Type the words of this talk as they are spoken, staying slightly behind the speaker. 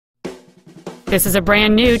This is a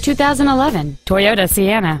brand new 2011 Toyota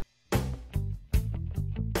Sienna.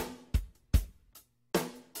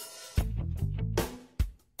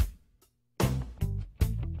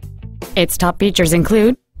 Its top features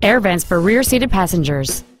include air vents for rear-seated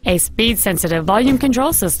passengers, a speed-sensitive volume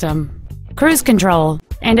control system, cruise control,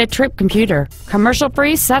 and a trip computer,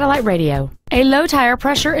 commercial-free satellite radio, a low-tire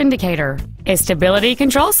pressure indicator, a stability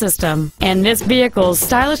control system, and this vehicle's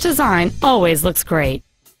stylish design always looks great.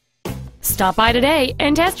 Stop by today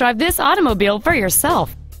and test drive this automobile for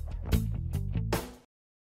yourself.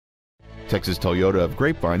 Texas Toyota of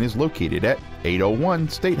Grapevine is located at 801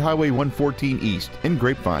 State Highway 114 East in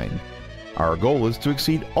Grapevine. Our goal is to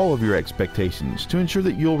exceed all of your expectations to ensure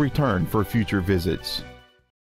that you'll return for future visits.